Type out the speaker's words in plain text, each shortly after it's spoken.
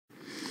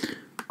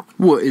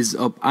What is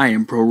up? I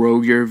am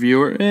ProRogue, your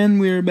viewer, and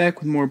we are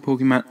back with more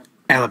Pokemon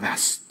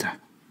Alabaster.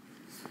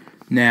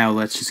 Now,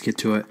 let's just get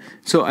to it.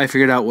 So, I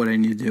figured out what I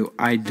need to do.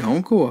 I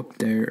don't go up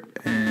there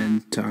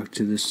and talk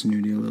to the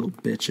snooty little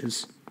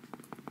bitches.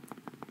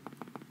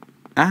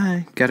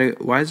 I gotta...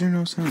 Why is there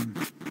no sound?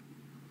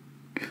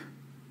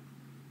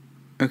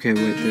 Okay,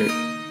 wait,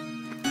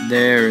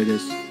 there it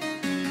is.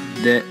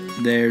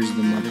 There's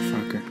the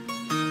motherfucker.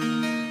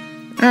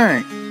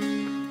 Alright.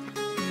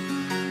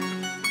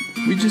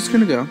 We're just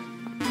gonna go.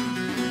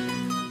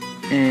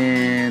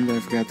 And I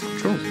forgot the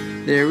controls.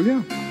 There we go.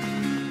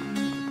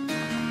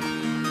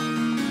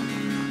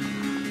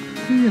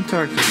 Who can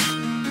talk to her?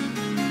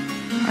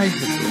 I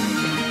hit the one. I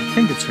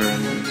think it's her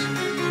anyways.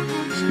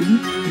 Excuse me?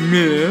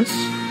 Miss?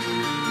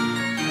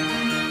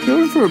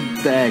 Going for a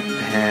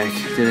backpack.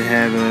 Did it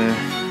have a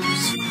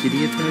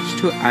skitty attached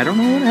to it? I don't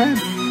know what it had.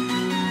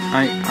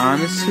 I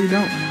honestly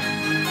don't.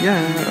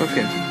 Yeah,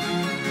 okay.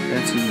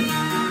 That's easy.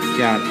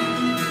 Got it.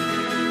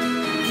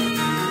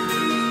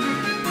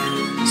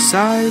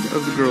 Side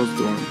of the girls'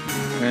 dorm.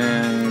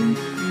 And...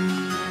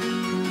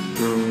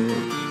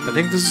 I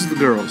think this is the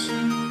girls.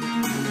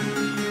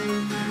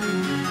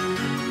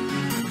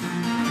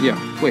 Yeah,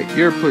 wait,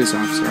 you're a police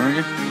officer, aren't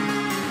you?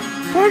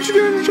 Why aren't you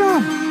doing your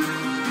job?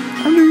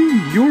 I'm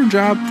doing your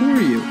job for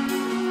you.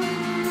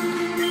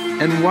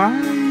 And why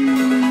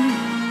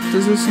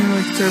does this seem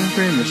like it's having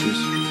frame issues?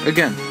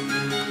 Again.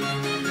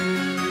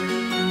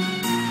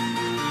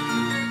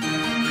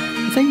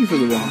 Thank you for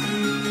the wall.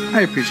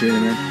 I appreciate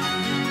it, man.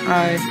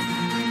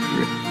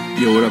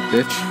 Yo, what up,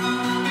 bitch?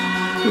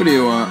 What do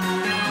you want? I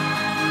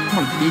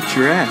want to beat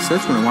your ass.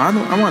 That's what I want.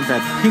 I want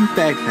that pink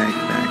backpack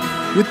back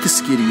with the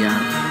skitty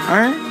on.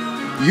 Alright?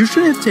 You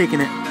should have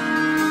taken it.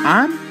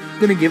 I'm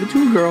gonna give it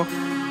to a girl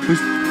who's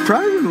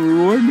probably gonna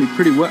reward me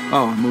pretty well.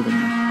 Oh, I'm moving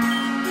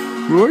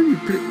now. Reward me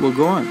pretty well.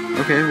 Go on.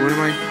 Okay, what am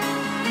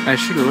I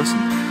should have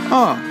listened.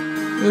 Oh,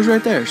 it was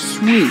right there.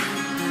 Sweet.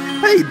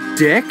 Hey,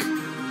 dick.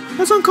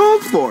 That's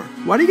uncalled for.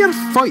 Why do you gotta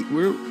fight?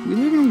 We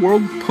live in a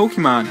world of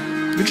Pokemon.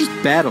 We just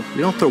battle.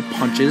 We don't throw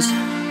punches.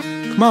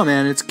 Come on,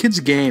 man. It's a kid's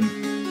game.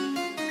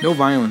 No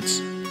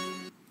violence.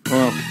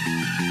 Well,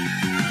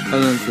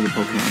 other than for the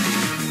Pokemon.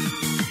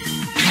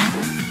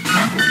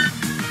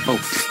 Oh,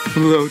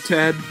 hello,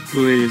 Tad.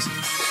 Please.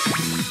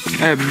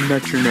 I have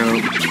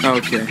metronome.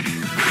 Okay.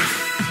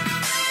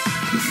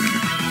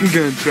 I'm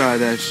gonna try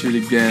that shit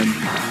again.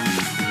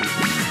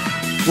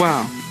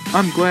 Wow.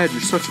 I'm glad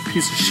you're such a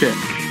piece of shit.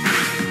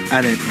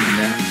 I didn't mean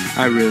that.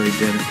 I really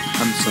didn't.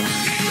 I'm sorry.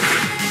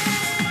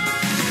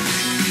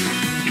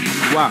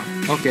 Wow.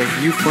 Okay,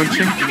 you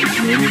flinching?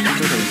 Maybe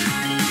better.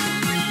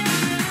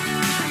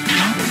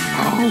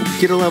 Oh,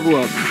 get a level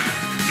up.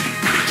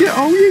 Get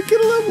a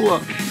level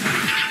up.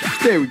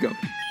 There we go.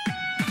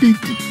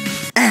 Beat the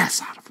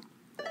ass out of him.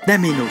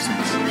 That made no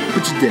sense.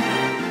 But you did.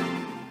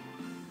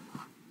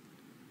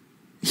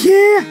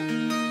 Yeah!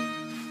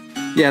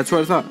 Yeah, that's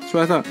what I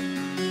thought.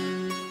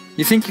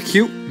 You think you're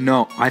cute?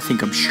 No, I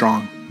think I'm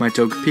strong. My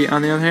Togepi,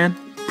 on the other hand,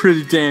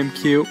 pretty damn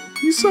cute.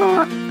 You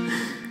saw it.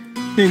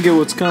 You didn't get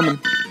what's coming.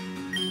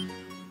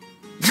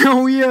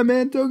 Oh yeah,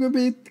 man,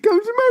 Togepi,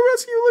 come to my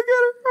rescue. Look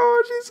at her.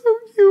 Oh, she's so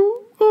cute.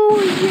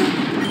 Oh yeah.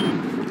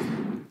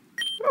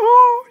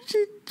 Oh,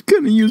 she's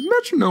gonna use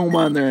metronome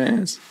on their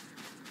ass.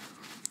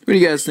 What do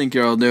you guys think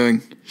you're all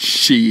doing?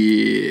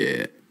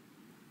 Shit.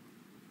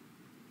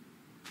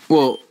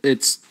 Well,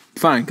 it's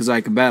fine because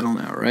I can battle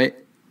now, right?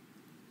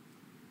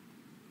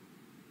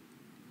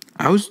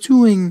 I was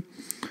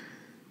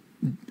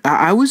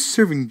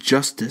serving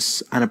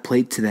justice on a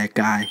plate to that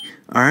guy,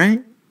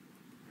 alright?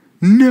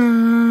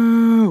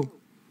 No!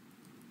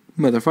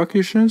 Motherfucker,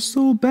 you should have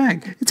stole a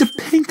bag. It's a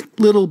pink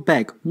little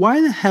bag.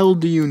 Why the hell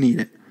do you need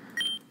it?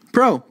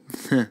 Bro,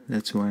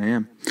 that's who I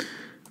am.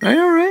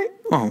 Alright?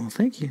 Oh, well,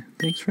 thank you.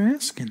 Thanks for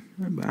asking.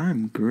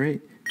 I'm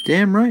great.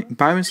 Damn right.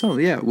 By myself.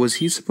 Yeah, was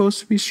he supposed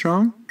to be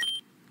strong?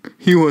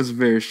 He was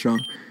very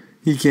strong.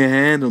 He can't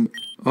handle me.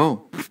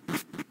 Oh.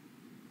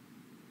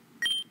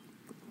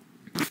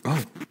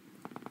 Oh.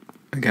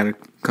 I gotta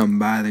come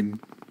by the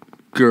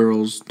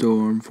girls'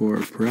 dorm for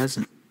a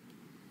present.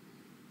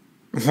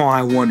 Well,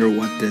 I wonder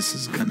what this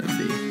is gonna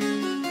be.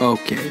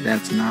 Okay,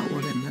 that's not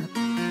what I meant.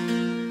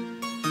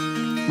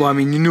 Well, I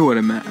mean, you knew what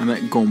I meant. I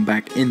meant going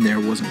back in there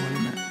wasn't what I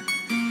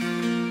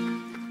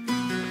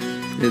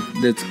meant.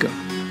 Let's go.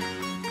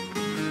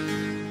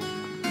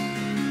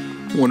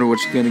 Wonder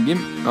what you're gonna give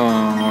me.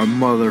 Oh,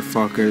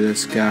 motherfucker,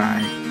 this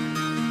guy.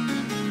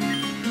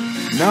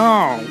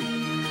 No!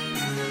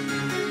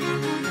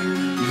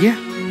 Yeah.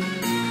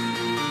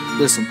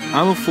 Listen,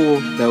 I'm a fool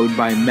that would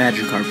buy a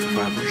Magikarp for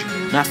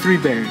 500. Not 3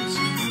 berries.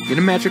 Get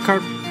a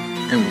Magikarp,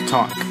 and we'll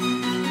talk.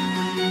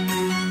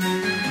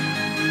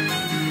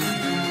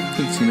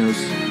 Thinks he knows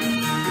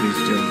what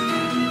he's doing.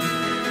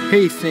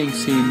 He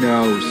thinks he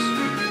knows.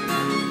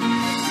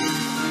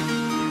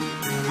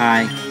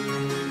 Hi.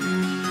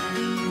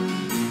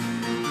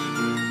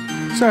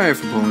 Sorry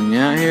for pulling you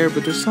out here,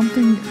 but there's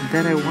something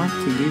that I want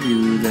to give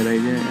you that I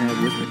didn't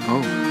have with me.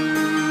 Oh.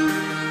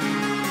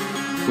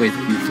 Wait,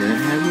 you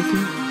didn't have with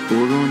you? But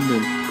we're going to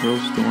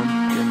girl's dorm,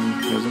 getting a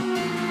present.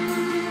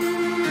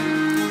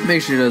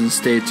 Make sure it doesn't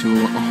stay too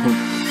long.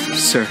 Oh,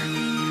 sir.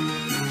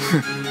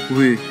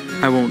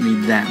 I won't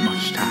need that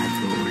much time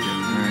for what we're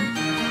doing, alright?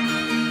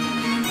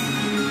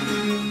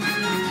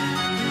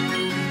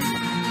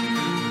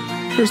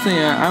 First thing,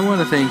 I want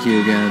to thank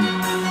you again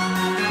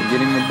for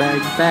getting my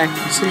bag back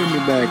and saving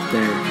me back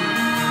there.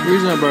 The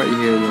reason I brought you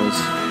here was,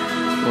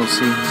 well,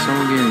 see,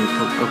 someone gave me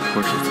of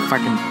course, it's a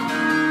fucking,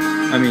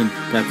 I mean,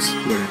 that's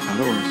what I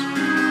thought it was.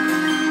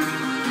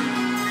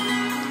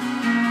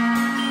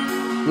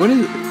 What is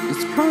it?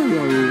 It's probably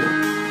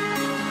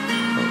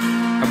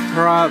I'm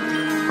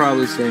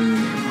probably saying your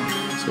name wrong.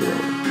 So,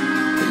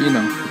 but you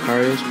know,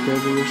 Lucario's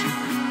Revolution.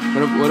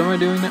 What am I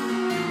doing now?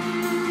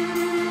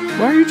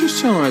 Why are you just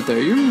chilling right there?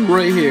 You're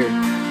right here.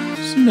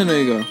 Just a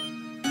minute ago.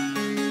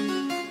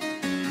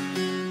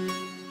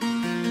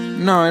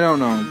 No, I don't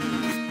know.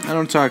 I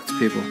don't talk to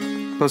people.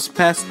 Plus, the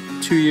past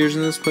 2 years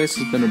in this place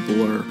has been a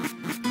blur.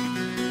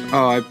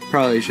 Oh, I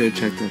probably should have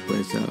checked that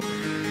place out.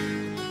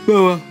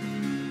 Well,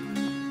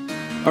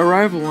 our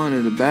rival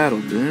wanted a battle,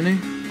 didn't he?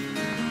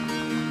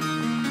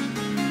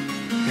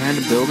 Behind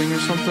a building or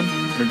something?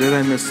 Or did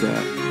I miss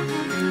that?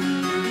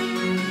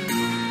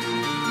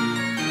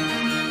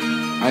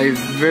 I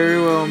very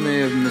well may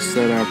have missed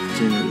that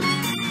opportunity.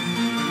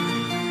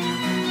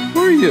 Who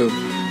are you?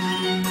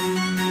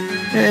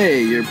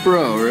 Hey, you're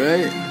pro,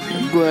 right?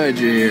 I'm glad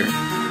you're here.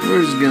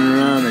 We're just getting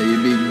around at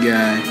you, big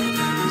guy.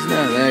 He's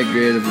not that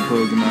great of a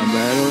Pokemon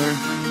battler,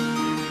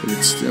 but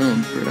it's still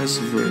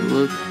impressive for a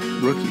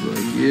rookie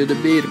like you to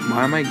beat him.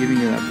 Why am I giving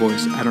you that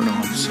voice? I don't know.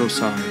 I'm so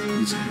sorry.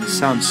 It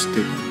sounds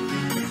stupid.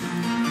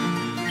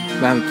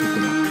 But I'm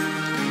keeping up.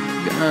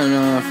 Got an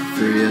offer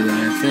for you that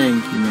I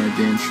think you might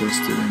be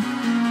interested in.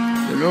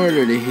 In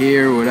order to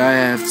hear what I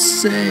have to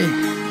say,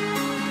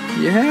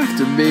 you have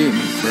to beat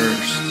me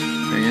first.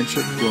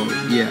 Well,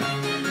 yeah.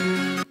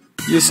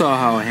 You saw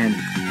how I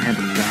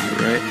handled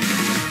that, right?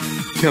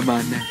 Come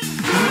on now.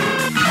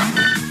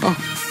 Oh,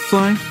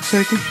 flying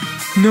second?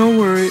 No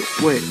worry.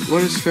 Wait,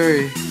 what does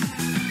fairy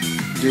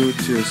do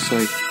to a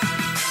psych?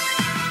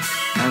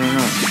 I don't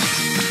know.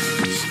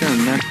 It's kind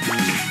of not.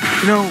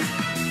 You know,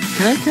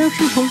 can I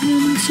capture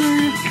Pokemon in this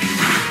area?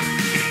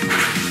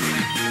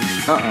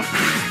 Uh-oh.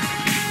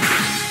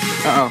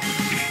 Uh-oh.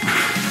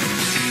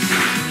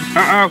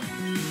 Uh-oh.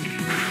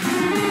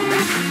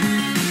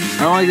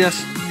 I don't like this.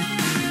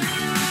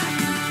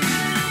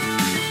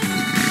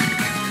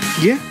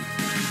 Yeah.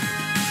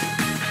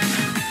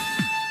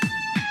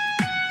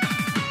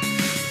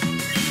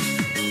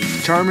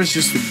 Charm is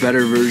just a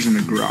better version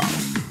of Growl.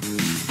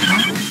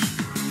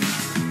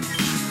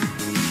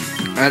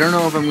 I don't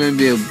know if I'm going to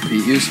be able to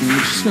beat you, so I'm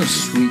just going to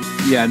sweep.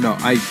 Yeah, no,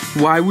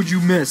 why would you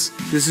miss?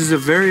 This is a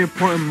very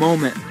important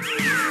moment.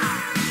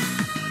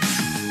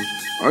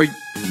 Or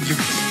you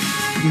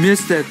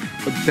missed at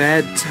a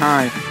bad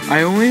time.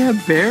 I only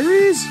have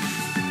berries?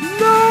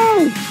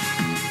 No!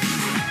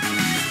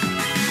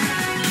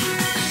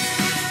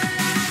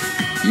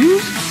 You?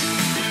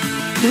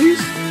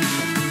 Please?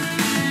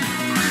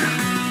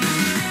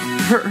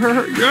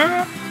 Her,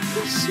 yeah!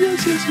 Yes.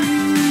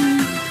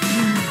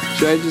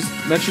 Should I just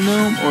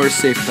metronome or a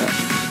safe bet?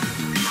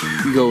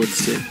 You go with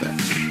safe bet.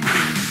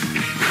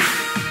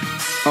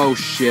 Oh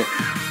shit.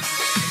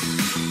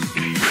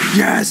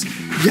 Yes!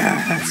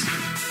 Yes!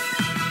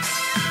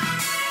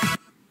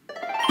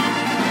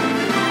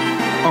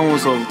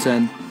 Almost level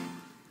 10.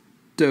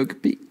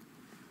 Togepi.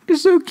 You're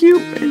so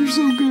cute and you're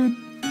so good.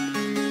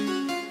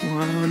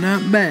 Wow,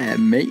 not bad,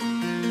 mate.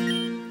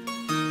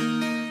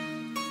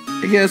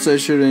 I guess I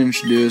should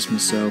introduce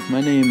myself.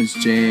 My name is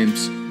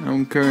James.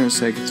 I'm current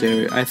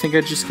secretary. I think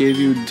I just gave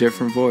you a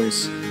different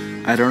voice.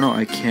 I don't know,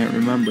 I can't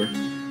remember.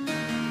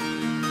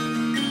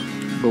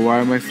 But why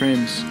are my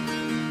frames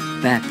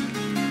bad?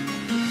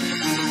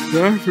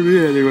 They are for me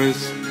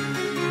anyways.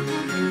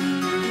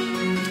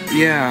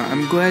 Yeah,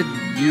 I'm glad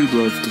you'd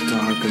love to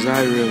talk, because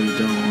I really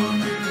don't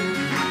want to.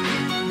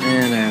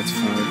 And that's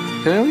fine.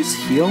 Can I at least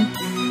heal?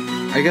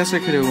 I guess I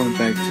could have went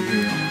back to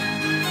heal.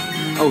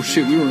 Oh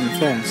shit, we were running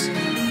fast.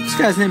 This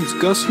guy's name is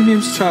Gus. Who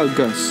names child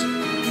Gus?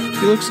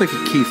 He looks like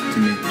a Keith to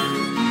me.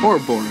 Or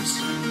Boris.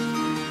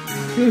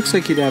 He looks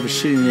like he'd have a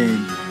shitty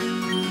name.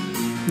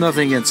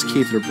 Nothing against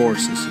Keith or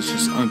Boris. It's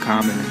just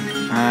uncommon.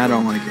 I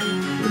don't like it.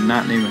 Would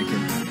not name my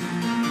kid that.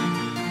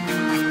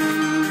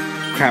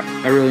 Crap,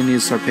 I really need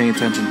to start paying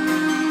attention.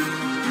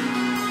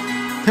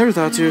 Never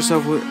thought to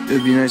yourself it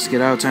would be nice to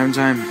get out time to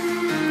time?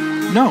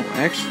 No,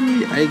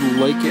 actually, I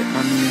like it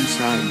on the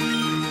inside.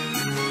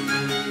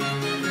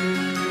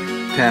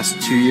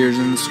 Past 2 years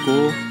in the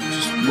school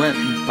just went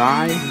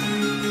by,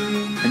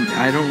 and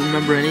I don't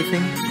remember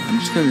anything. I'm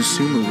just gonna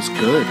assume it was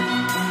good.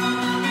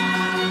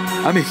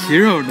 I'm a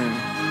hero now.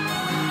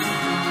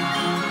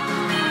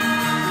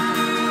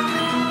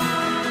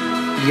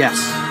 Yes,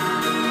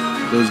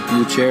 those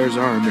blue chairs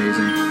are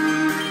amazing.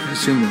 I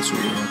assume that's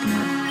what we're looking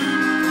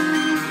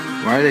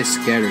at. Why are they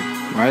scattered?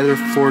 Why are there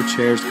 4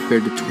 chairs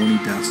compared to 20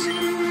 desks?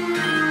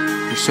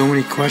 There's so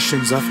many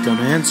questions left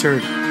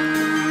unanswered.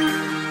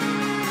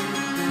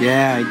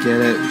 Yeah, I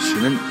get it. We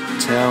shouldn't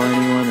tell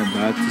anyone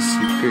about the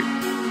secret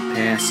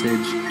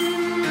passage.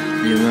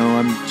 You know,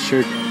 I'm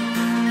sure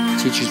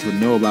teachers would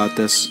know about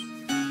this.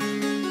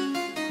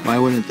 Why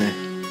wouldn't they?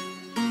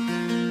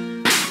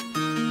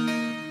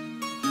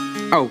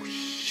 Oh,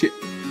 shit.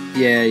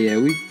 Yeah,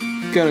 we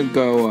gotta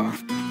go,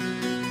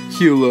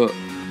 heal up.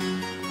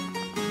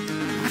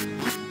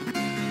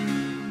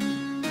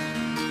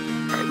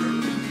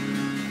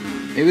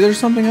 Maybe there's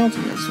something else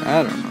in this.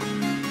 I don't know.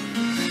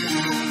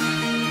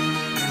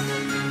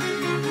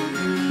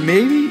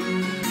 Maybe,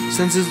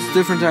 since it's a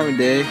different time of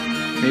day,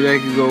 maybe I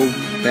could go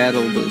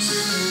battle the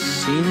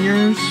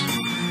seniors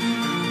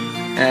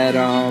at,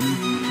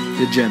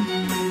 the gym.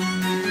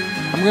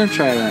 I'm gonna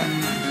try that.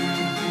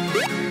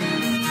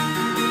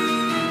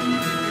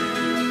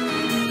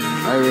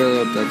 I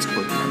really hope that's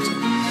Pokemon.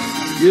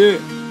 Yeah!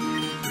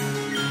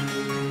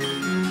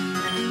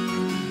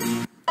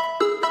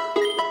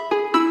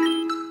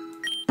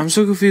 I'm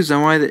so confused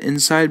on why the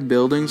inside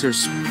buildings are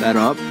sped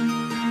up,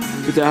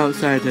 but the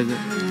outside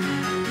doesn't.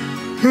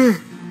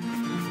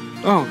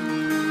 Oh,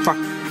 fuck.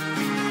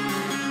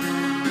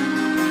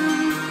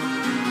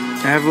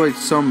 I have like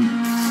some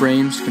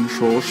frames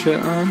control shit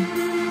on,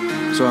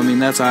 so I mean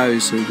that's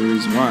obviously the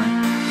reason why.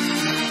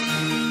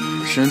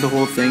 Shouldn't the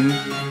whole thing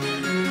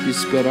be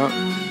sped up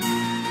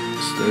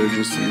instead of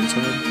just the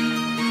inside?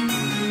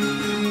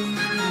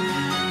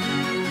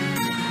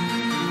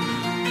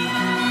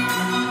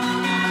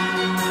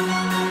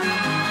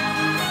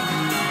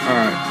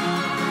 Alright.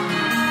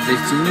 They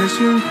seniors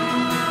here?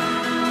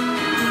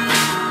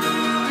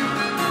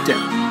 Yeah.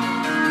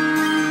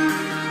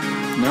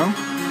 No?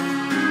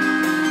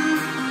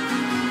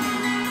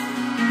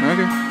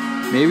 Okay.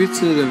 Maybe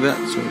it's an event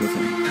sort of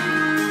thing.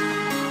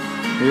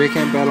 Maybe I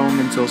can't battle them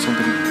until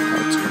something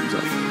else comes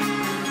up.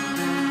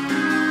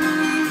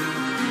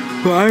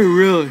 But I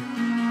really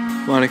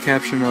want to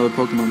capture another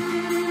Pokemon.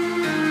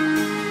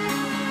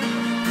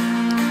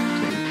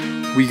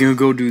 We gonna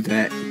go do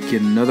that.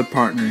 Get another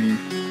partner here.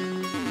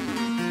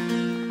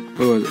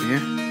 What was it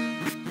here? I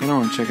don't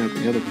want to check out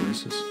the other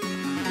places.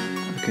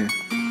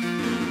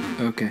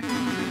 Okay.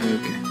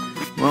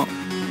 Well,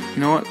 you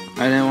know what?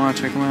 I didn't want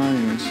to check them out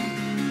anyways.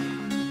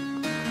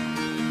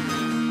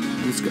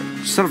 Let's go.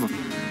 Son of a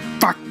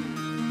fuck!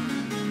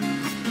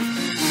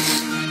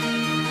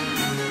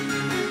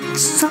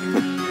 Son of a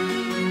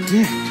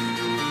dick.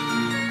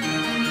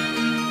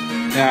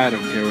 I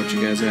don't care what you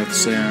guys have to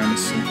say,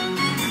 honestly.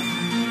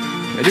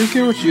 I do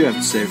care what you have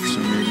to say for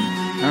some reason. I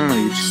don't know,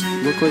 you just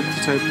look like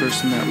the type of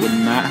person that would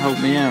not help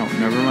me out.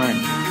 Never mind.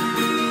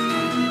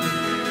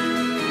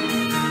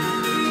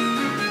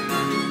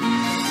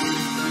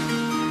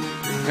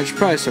 I should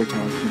probably start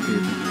talking to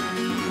people.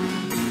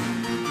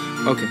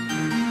 Okay.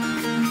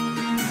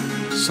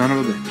 Son of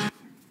a bitch.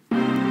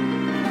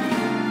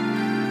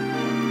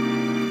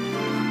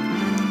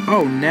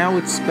 Oh, now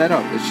it's sped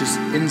up. It's just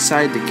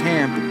inside the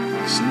camp.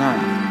 It's not.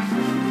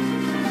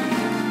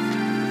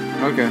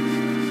 Okay.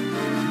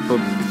 But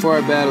before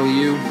I battle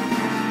you, I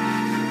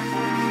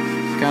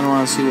kind of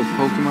want to see what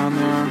Pokemon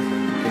there are.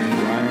 Okay,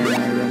 why am I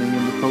running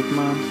into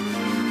Pokemon?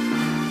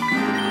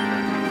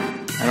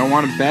 I don't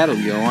want to battle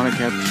you. I want to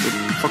capture the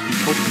fucking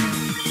Pokemon.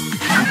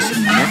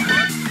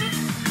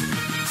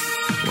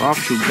 We're off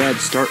to a bad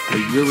start. I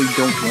really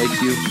don't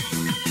like you.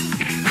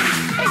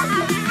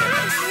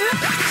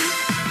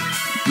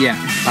 Yeah,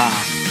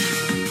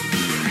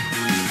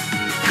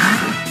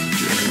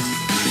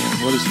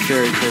 what does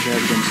Fairy type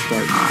have against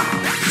Dark?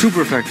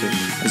 Super effective.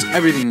 Has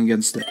everything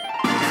against it.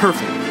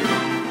 Perfect.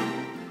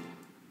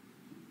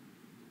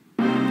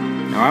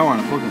 Now I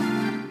want a Pokemon.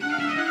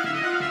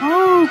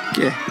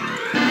 Okay.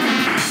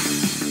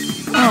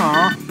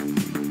 Aww.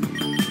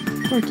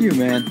 Fuck you,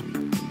 man.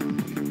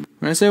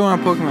 When I say I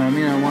want a Pokemon, I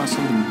mean I want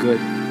something good.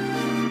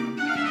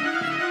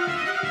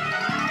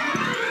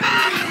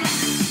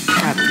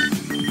 God.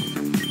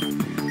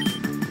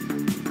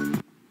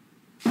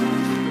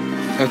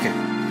 Okay.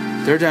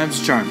 Third time's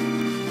a charm.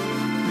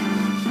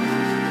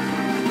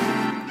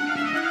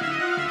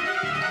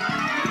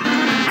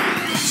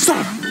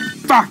 Stop!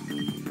 Fuck!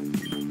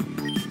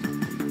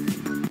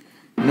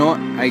 You know what?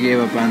 I gave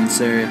up on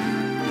this area.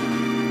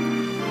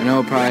 I know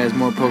it probably has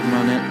more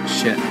Pokemon in it.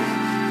 Shit.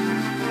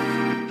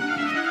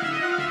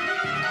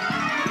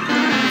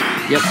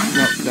 Yep,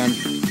 no, done.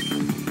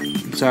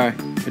 I'm sorry.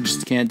 I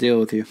just can't deal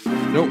with you.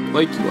 I don't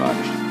like you,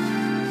 Ash.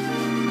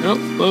 I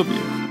don't love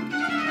you.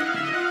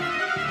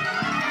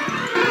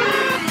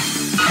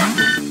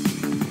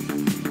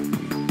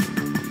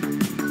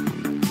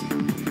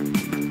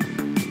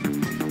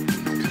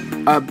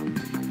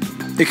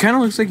 It kind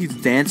of looks like he's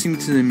dancing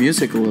to the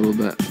music a little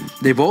bit.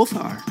 They both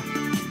are.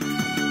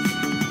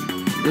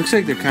 Looks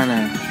like they're kind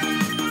of...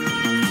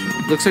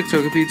 Looks like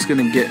Togepi's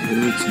gonna get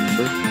Hitler's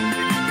number.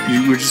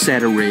 You were just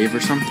at a rave or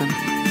something.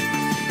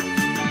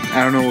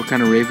 I don't know what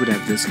kind of rave would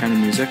have this kind of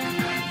music.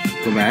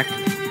 Go back.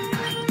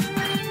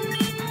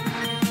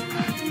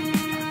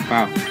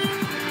 Wow.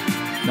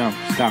 No,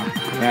 stop.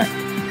 Go back.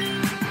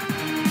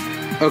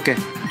 Okay.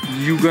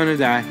 You gonna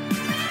die.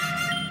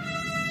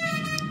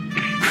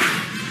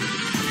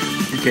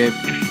 Okay,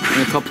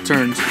 in a couple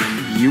turns,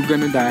 you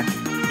gonna die.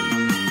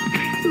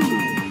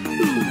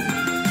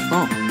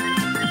 Oh,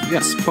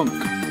 yes, punk.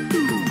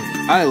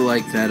 I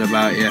like that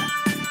about you.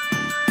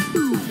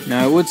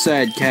 Now, I would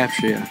say I'd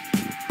capture you,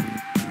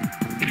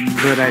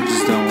 but I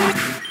just don't want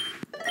to.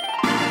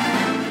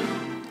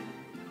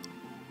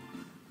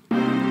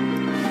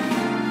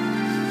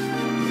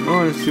 I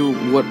want to see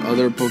what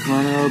other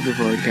Pokemon there are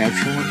before I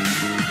capture one.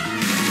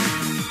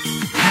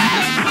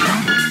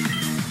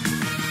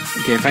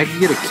 Okay, if I could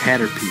get a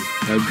Caterpie,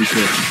 that would be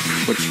good.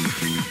 Which,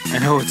 I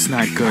know it's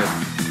not good.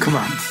 Come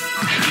on.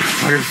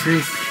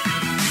 Butterfree?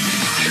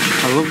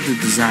 I love the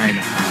design.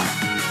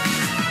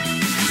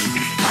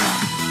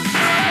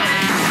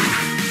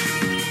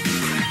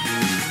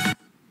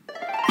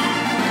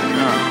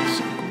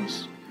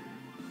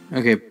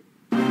 Okay,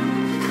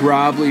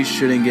 probably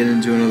shouldn't get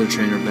into another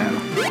trainer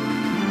battle.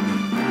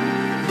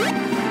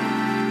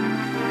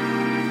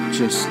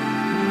 Just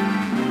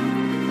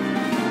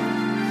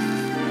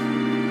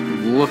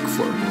look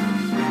for it.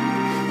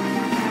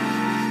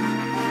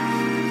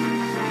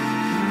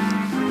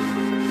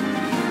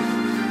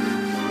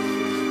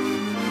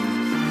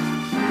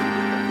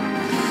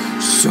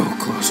 So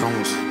close,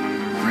 almost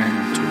ran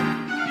into him.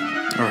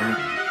 Or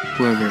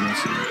whoever it is.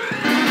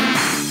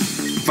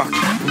 Fuck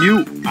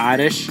you,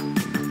 Oddish.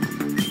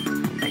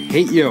 I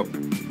hate you.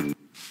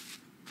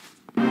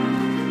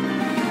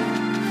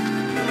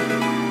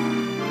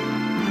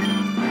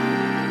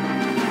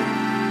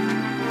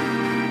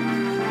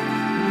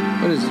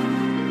 What is it?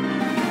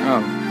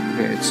 Oh,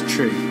 okay, it's a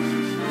tree.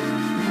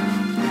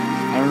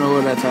 I don't know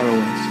what I thought it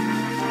was.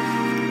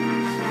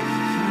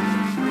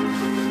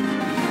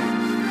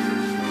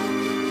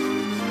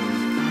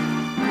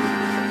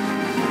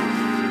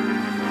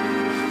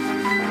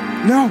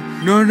 No!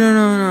 No, no,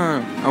 no,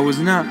 no. I was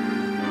not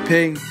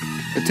paying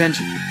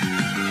attention.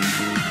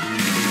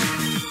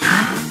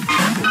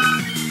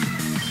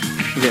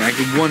 Okay, I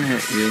could one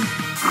hit you.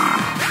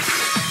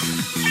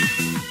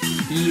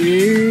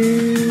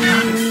 Yeah.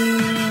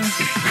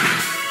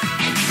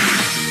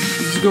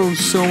 This is going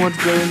so much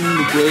better than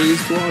the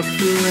Blaze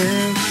walkthrough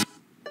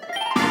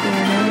I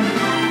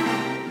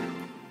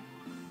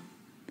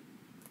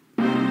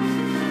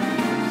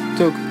have.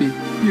 Togepi,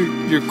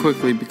 you're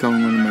quickly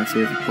becoming one of my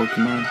favorite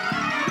Pokemon.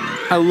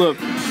 I love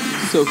you.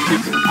 So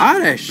cute.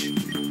 Oddish!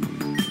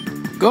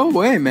 Go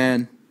away,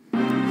 man. I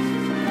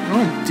don't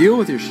want to deal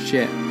with your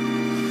shit.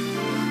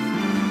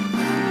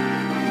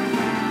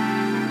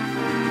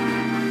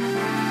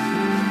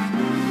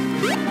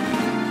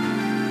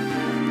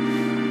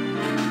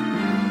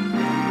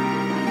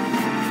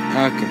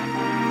 Okay.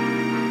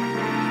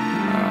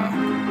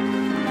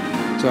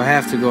 So I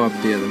have to go up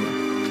the other way.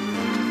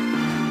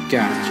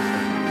 Gotcha.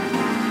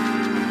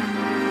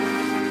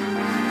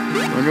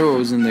 I wonder what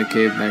was in that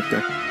cave back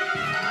there.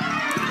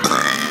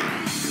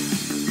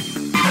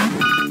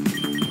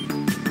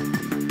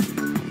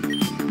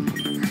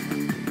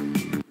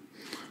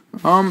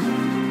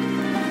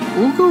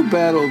 We'll go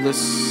battle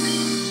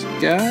this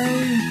guy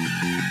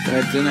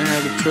that didn't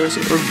have a choice,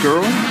 or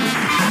girl.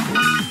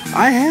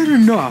 I had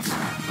enough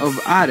of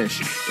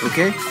Oddish,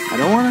 okay? I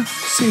don't want to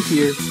sit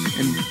here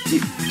and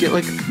get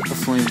like a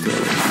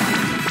flamethrower.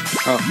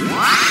 Oh.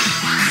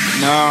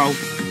 No.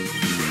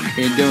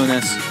 Ain't doing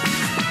this.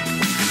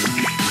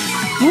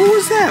 What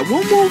was that?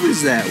 What move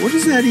is that? What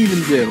does that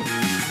even do?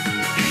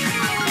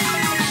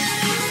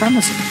 Stop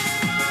missing.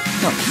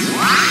 No.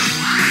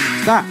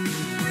 Stop.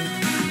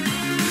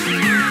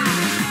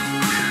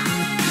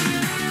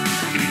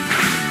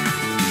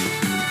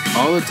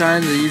 All the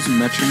times I use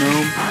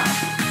metronome,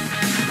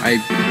 I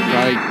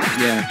probably,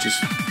 yeah,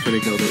 just could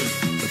have killed it.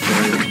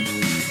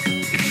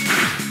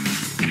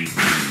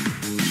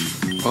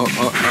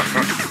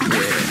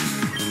 Yeah.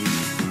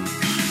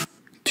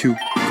 Too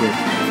good.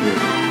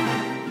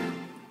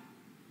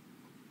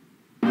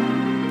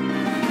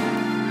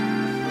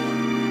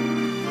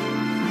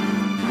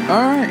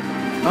 Alright,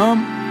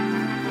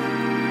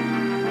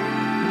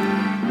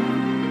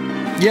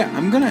 yeah,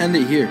 I'm gonna end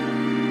it here.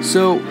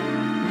 So,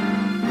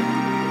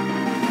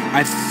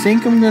 I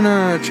think I'm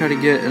gonna try to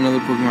get another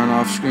Pokemon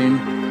off screen.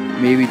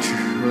 Maybe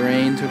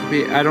train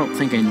Togepi. I don't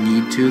think I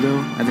need to,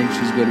 though. I think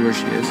she's good where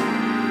she is.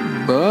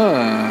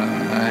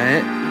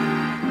 But,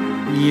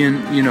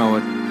 you know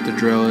what the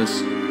drill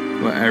is.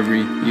 What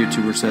every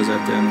YouTuber says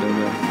at the end of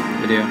the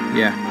video.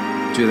 Yeah,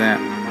 do that.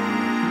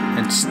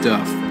 And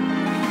stuff.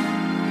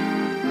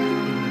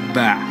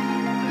 Bah.